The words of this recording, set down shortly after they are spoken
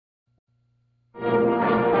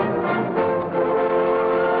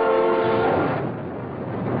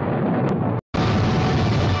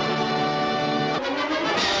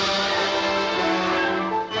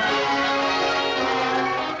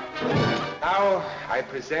now I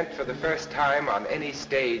present for the first time on any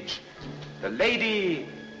stage The Lady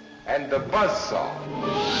and the Buzzsaw.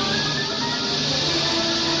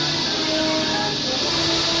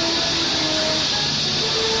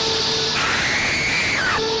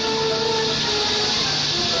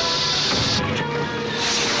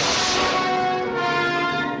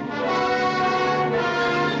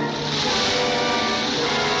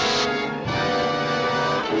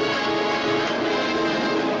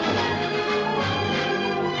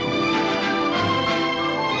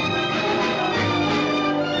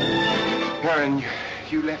 Karen,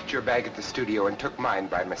 you left your bag at the studio and took mine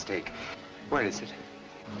by mistake. Where is it?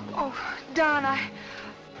 Oh, Don,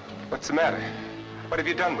 What's the matter? What have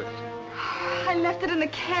you done with it? I left it in the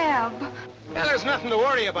cab. Well, there's nothing to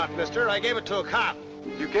worry about, mister. I gave it to a cop.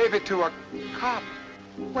 You gave it to a cop.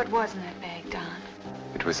 What was in that bag, Don?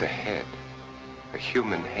 It was a head. A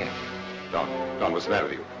human head. Don, what's the matter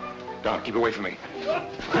with you? Don, keep away from me.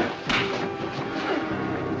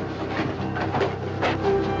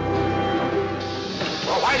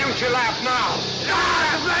 Well, why don't you laugh now?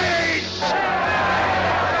 Laugh, please!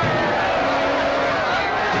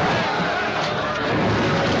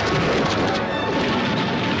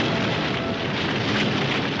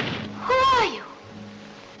 Who are you?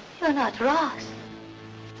 You're not Ross.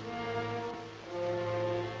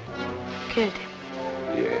 Killed him.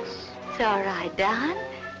 Yes. It's all right, Don.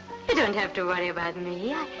 You don't have to worry about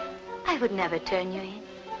me. I would never turn you in.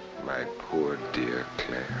 My poor dear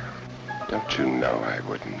Claire. Don't you know I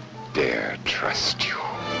wouldn't dare trust you?